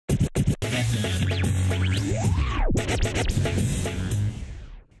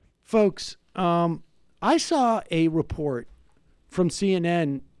Folks, I saw a report from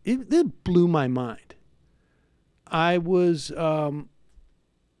CNN. It blew my mind. I was in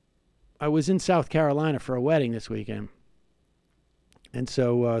South Carolina for a wedding this weekend. And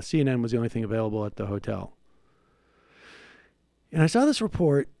so CNN was the only thing available at the hotel. And I saw this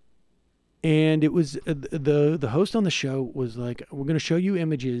report, and it was the host on the show was like, we're going to show you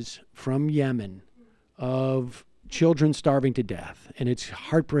images from Yemen of children starving to death. And it's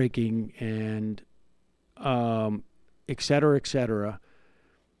heartbreaking and et cetera, et cetera.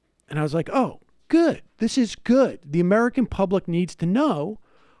 And I was like, oh, good. This is good. The American public needs to know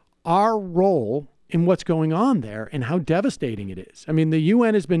our role in what's going on there and how devastating it is. I mean, the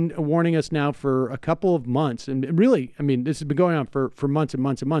UN has been warning us now for a couple of months. And really, I mean, this has been going on for months and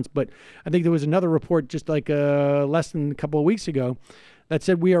months and months. But I think there was another report just like less than a couple of weeks ago that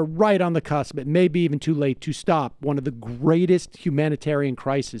said we are right on the cusp. It may be even too late to stop one of the greatest humanitarian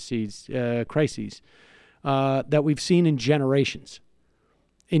crises that we've seen in generations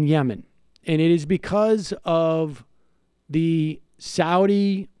in Yemen. And it is because of the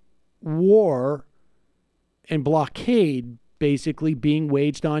Saudi war and blockade basically being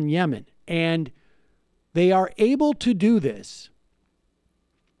waged on Yemen. And they are able to do this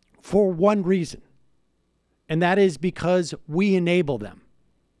for one reason, and that is because we enable them.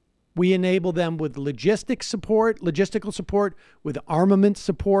 We enable them with logistical support, with armament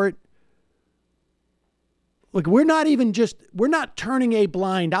support. Look, we're not turning a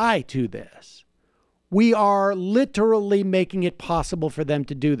blind eye to this. We are literally making it possible for them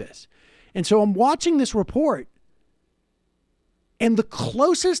to do this. And so I'm watching this report, and the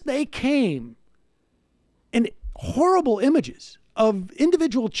closest they came, and horrible images of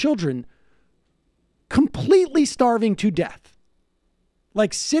individual children completely starving to death.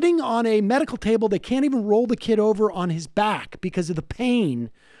 Like sitting on a medical table, they can't even roll the kid over on his back because of the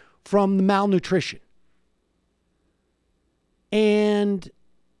pain from the malnutrition. And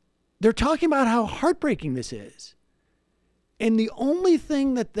they're talking about how heartbreaking this is. And the only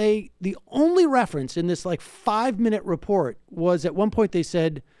reference in this like 5-minute report was at one point they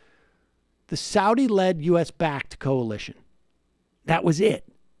said the Saudi-led U.S.-backed coalition. That was it.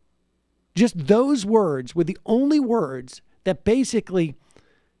 Just those words were the only words that basically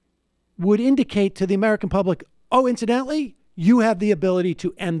would indicate to the American public, oh, incidentally, you have the ability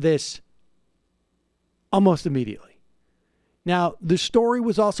to end this almost immediately. Now, the story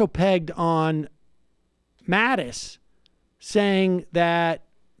was also pegged on Mattis saying that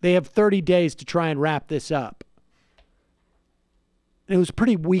they have 30 days to try and wrap this up. It was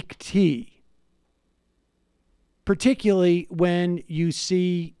pretty weak tea, particularly when you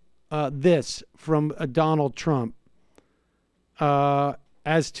see this from Donald Trump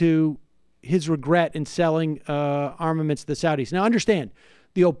as to his regret in selling armaments to the Saudis. Now, understand,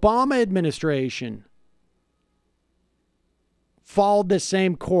 the Obama administration followed the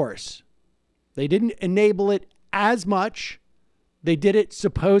same course. They didn't enable it as much. They did it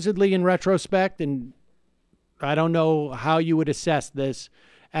supposedly in retrospect, and I don't know how you would assess this,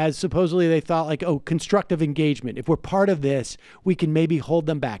 as supposedly they thought like, oh, constructive engagement. If we're part of this, we can maybe hold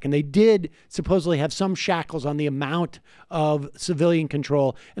them back. And they did supposedly have some shackles on the amount of civilian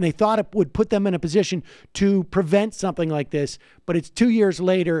control, and they thought it would put them in a position to prevent something like this. But it's 2 years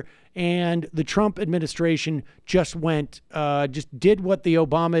later, and the Trump administration just did what the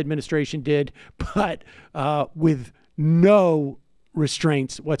Obama administration did, but with no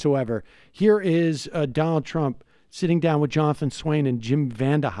restraints whatsoever. Here is Donald Trump sitting down with Jonathan Swain and Jim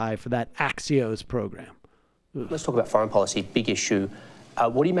Vandehei for that Axios program. Let's talk about foreign policy, big issue.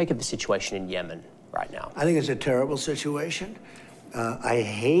 What do you make of the situation in Yemen right now? I think it's a terrible situation. I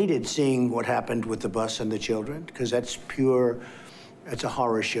hated seeing what happened with the bus and the children, because that's it's a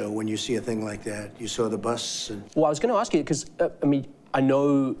horror show when you see a thing like that. You saw the bus. Well, I was going to ask you, because, I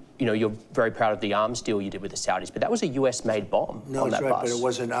know, you're very proud of the arms deal you did with the Saudis, but that was a U.S.-made bomb on that bus. No, that's right, but it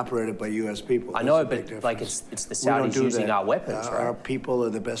wasn't operated by U.S. people. I know, but it's the Saudis using our weapons, right? Our people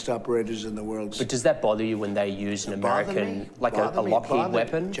are the best operators in the world. But does that bother you when they use an American, like a Lockheed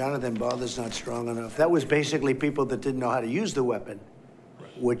weapon? Jonathan, bother's not strong enough. That was basically people that didn't know how to use the weapon,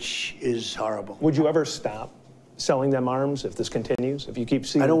 which is horrible. Would you ever stop selling them arms if this continues? If you keep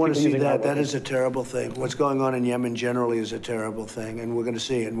seeing, I don't want to see that. That is a terrible thing. What's going on in Yemen generally is a terrible thing, and we're going to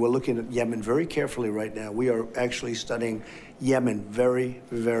see. And we're looking at Yemen very carefully right now. We are actually studying Yemen very,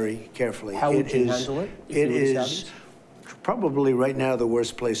 very carefully. How would you handle it? It is probably right now the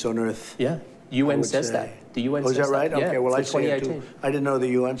worst place on earth. Yeah, UN says that. The UN Oh, is says that right? Yeah, Okay, well, for I say it too. 2018. I didn't know the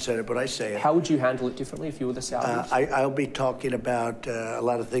UN said it, but I say it. How would you handle it differently if you were the Saudis? I'll be talking about a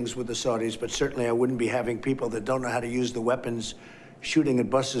lot of things with the Saudis, but certainly I wouldn't be having people that don't know how to use the weapons shooting at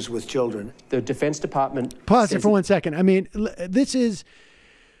buses with children. The Defense Department... Pause it for 1 second. I mean, this is...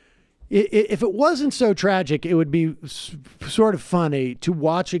 If it wasn't so tragic, it would be sort of funny to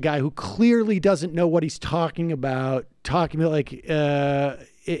watch a guy who clearly doesn't know what he's talking about like...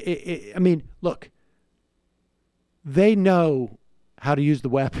 I mean, look, they know how to use the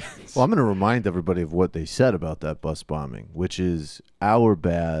weapons. Well, I'm going to remind everybody of what they said about that bus bombing, which is our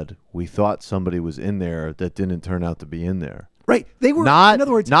bad. We thought somebody was in there that didn't turn out to be in there. Right. They were, Not, in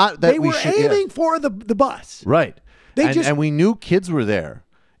other words, not that they we were should, aiming for the bus. Right. They And we knew kids were there.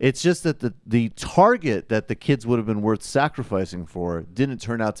 It's just that the target that the kids would have been worth sacrificing for didn't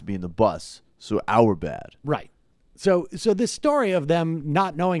turn out to be in the bus. So our bad. Right. So this story of them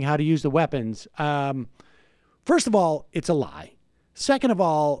not knowing how to use the weapons, first of all, it's a lie. Second of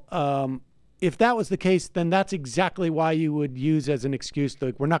all, if that was the case, then that's exactly why you would use as an excuse,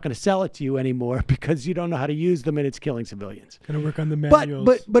 like, we're not going to sell it to you anymore because you don't know how to use them and it's killing civilians. Going to work on the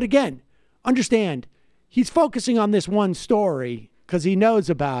manuals. But again, understand, he's focusing on this one story because he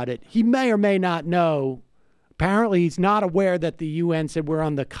knows about it. He may or may not know. Apparently, he's not aware that the UN said we're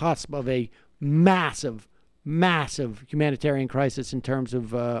on the cusp of a massive humanitarian crisis in terms of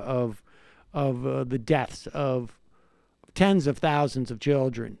the deaths of tens of thousands of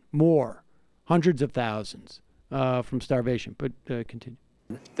children, more, hundreds of thousands from starvation. But continue.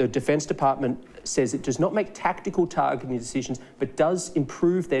 The Defense Department says it does not make tactical targeting decisions, but does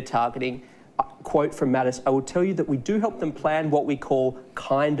improve their targeting. Quote from Mattis, "I will tell you that we do help them plan what we call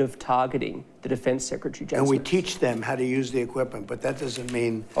kind of targeting," the Defense Secretary James. And we Mattis. teach them how to use the equipment, but that doesn't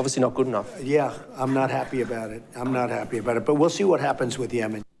mean... Obviously not good enough. Yeah, I'm not happy about it. I'm not happy about it. But we'll see what happens with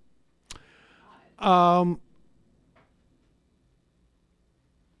Yemen.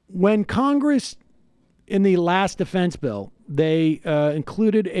 When Congress, in the last defense bill, they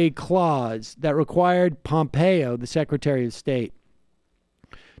included a clause that required Pompeo, the Secretary of State,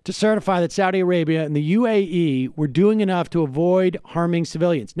 to certify that Saudi Arabia and the UAE were doing enough to avoid harming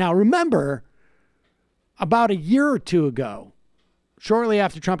civilians. Now, remember, about a year or two ago, shortly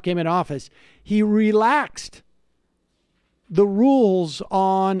after Trump came in office, he relaxed the rules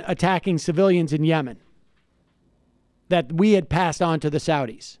on attacking civilians in Yemen that we had passed on to the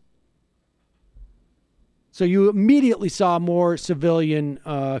Saudis. So you immediately saw more civilian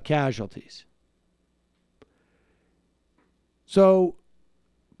casualties. So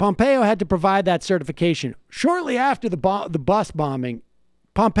Pompeo had to provide that certification. Shortly after the bus bombing,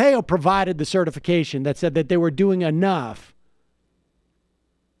 Pompeo provided the certification that said that they were doing enough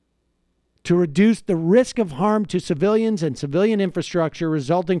to reduce the risk of harm to civilians and civilian infrastructure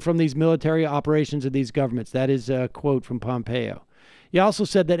resulting from these military operations of these governments. That is a quote from Pompeo. He also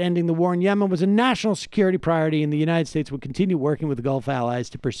said that ending the war in Yemen was a national security priority and the United States would continue working with the Gulf allies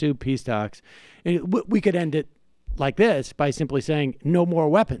to pursue peace talks. And we could end it like this by simply saying no more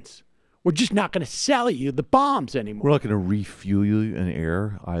weapons. We're just not going to sell you the bombs anymore. We're not going to refuel you in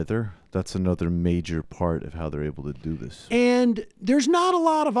air either. That's another major part of how they're able to do this. And there's not a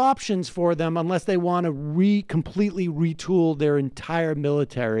lot of options for them unless they want to completely retool their entire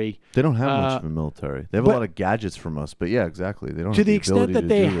military. They don't have much of a military. They have a lot of gadgets from us, but yeah, exactly. They don't to have the the extent that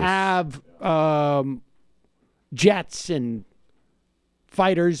they do this. have jets and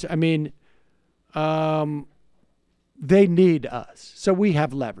fighters. I mean, they need us. So we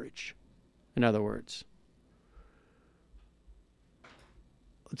have leverage, in other words.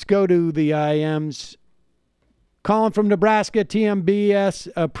 Let's go to the IMs. Colin from Nebraska, TMBS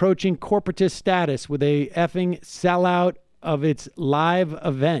approaching corporatist status with a effing sellout of its live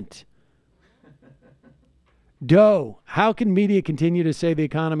event. Doe, how can media continue to say the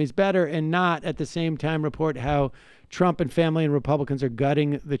economy's better and not at the same time report how Trump and family and Republicans are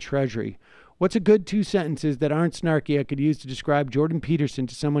gutting the Treasury? What's a good 2 sentences that aren't snarky I could use to describe Jordan Peterson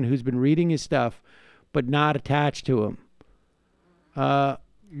to someone who's been reading his stuff but not attached to him?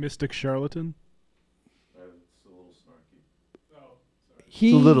 Mystic charlatan? It's a little snarky. Oh, sorry.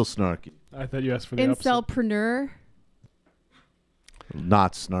 It's a little snarky. I thought you asked for the opposite. Incelpreneur?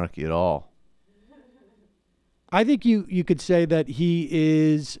 Not snarky at all. I think you could say that he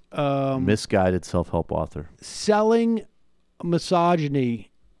is Misguided self-help author. selling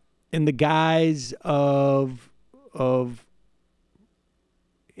misogyny in the guise of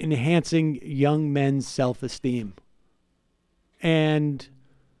enhancing young men's self-esteem, and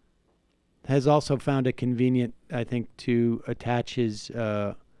has also found it convenient, I think, to attach his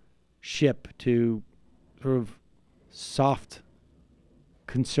ship to sort of soft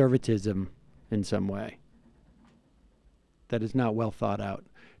conservatism in some way. That is not well thought out.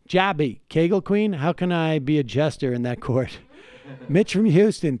 Jabby, Kegel Queen, how can I be a jester in that court? Mitch from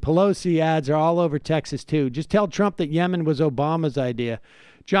Houston, Pelosi ads are all over Texas too. Just tell Trump that Yemen was Obama's idea.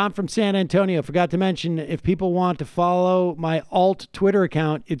 John from San Antonio, forgot to mention, if people want to follow my alt Twitter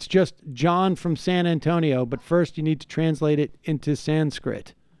account, it's just John from San Antonio, but first you need to translate it into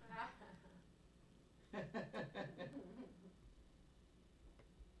Sanskrit.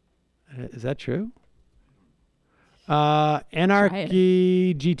 Is that true?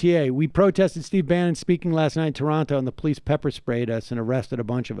 Anarchy GTA. We protested Steve Bannon speaking last night in Toronto, and the police pepper sprayed us and arrested a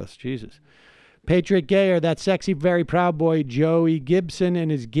bunch of us. Jesus. Patriot Gayer, that sexy, very proud boy, Joey Gibson,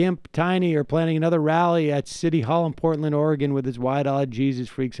 and his gimp, Tiny, are planning another rally at City Hall in Portland, Oregon, with his wide-eyed Jesus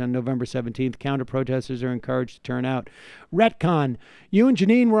freaks on November 17th. Counter-protesters are encouraged to turn out. Retcon, you and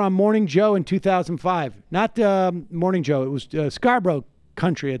Janine were on Morning Joe in 2005. Not Morning Joe, it was Scarborough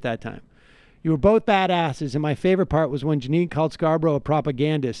Country at that time. You were both badasses, and my favorite part was when Janine called Scarborough a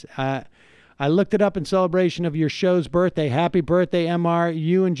propagandist. I looked it up in celebration of your show's birthday. Happy birthday, MR.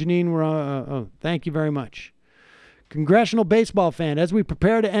 You and Janine were... thank you very much. Congressional baseball fan. As we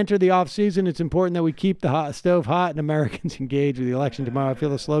prepare to enter the offseason, it's important that we keep the stove hot and Americans engaged with the election tomorrow. I feel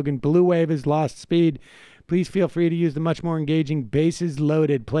the slogan, Blue Wave has lost speed. Please feel free to use the much more engaging bases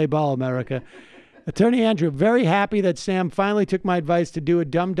loaded. Play ball, America. Attorney Andrew, very happy that Sam finally took my advice to do a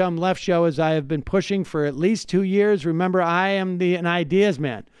Dumb Dumb Left show, as I have been pushing for at least 2 years. Remember, I am an ideas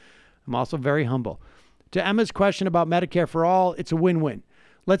man. I'm also very humble. To Emma's question about Medicare for all, it's a win-win.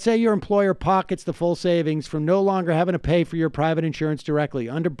 Let's say your employer pockets the full savings from no longer having to pay for your private insurance directly.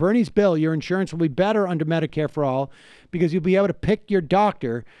 Under Bernie's bill, your insurance will be better under Medicare for all because you'll be able to pick your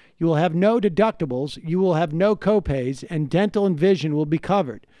doctor. You will have no deductibles. You will have no copays, and dental and vision will be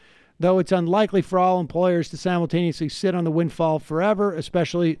covered. Though it's unlikely for all employers to simultaneously sit on the windfall forever,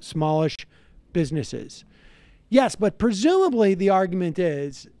 especially smallish businesses. Yes, but presumably the argument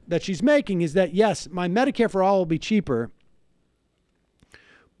is that she's making is that, yes, my Medicare for all will be cheaper,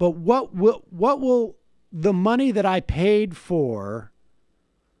 but what will the money that I paid for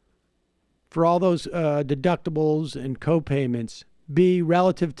all those deductibles and co-payments be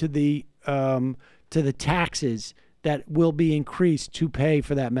relative to the taxes that will be increased to pay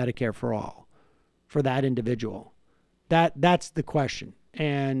for that Medicare for all, for that individual? That's the question.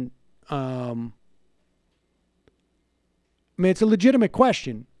 And I mean, it's a legitimate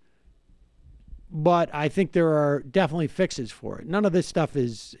question, but I think there are definitely fixes for it. None of this stuff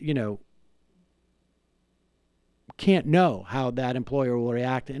is, can't know how that employer will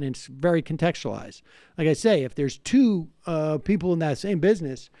react, and it's very contextualized. Like I say, if there's two people in that same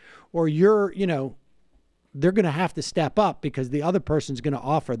business, or you're, they're going to have to step up because the other person's going to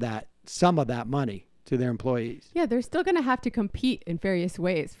offer some of that money to their employees. Yeah, they're still going to have to compete in various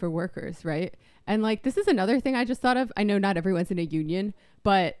ways for workers, right? And this is another thing I just thought of. I know not everyone's in a union,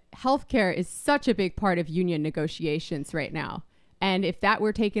 but healthcare is such a big part of union negotiations right now. And if that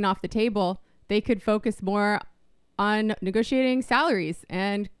were taken off the table, they could focus more on negotiating salaries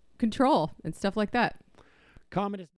and control and stuff like that. Communist